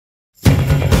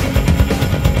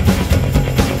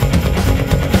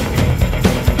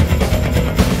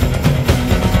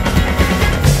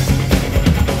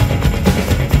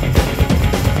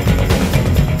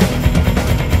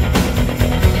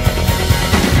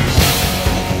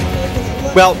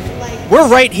Well, we're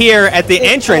right here at the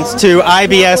entrance to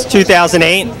IBS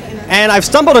 2008, and I've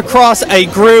stumbled across a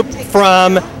group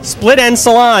from Split Endz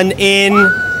Salon in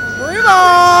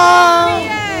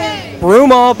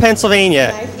Broomall,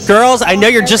 Pennsylvania. Girls, I know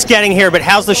you're just getting here, but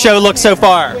how's the show look so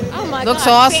far? Oh my Looks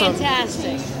God, awesome.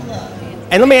 fantastic.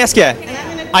 And let me ask you,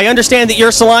 I understand that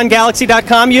you're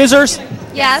SalonGalaxy.com users?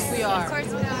 Yes, We are. of course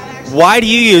we are. Why do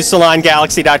you use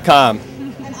SalonGalaxy.com?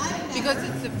 Because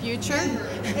it's the future.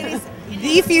 It is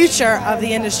the future of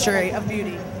the industry of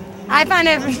beauty. I find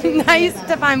it nice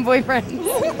to find boyfriends.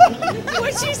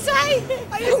 What'd she say?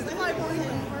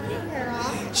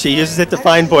 She uses it to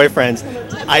find boyfriends.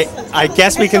 I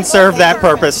guess we can serve that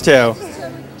purpose too.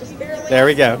 There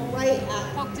we go.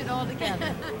 Hooked it all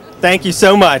together. Thank you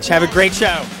so much. Have a great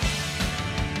show.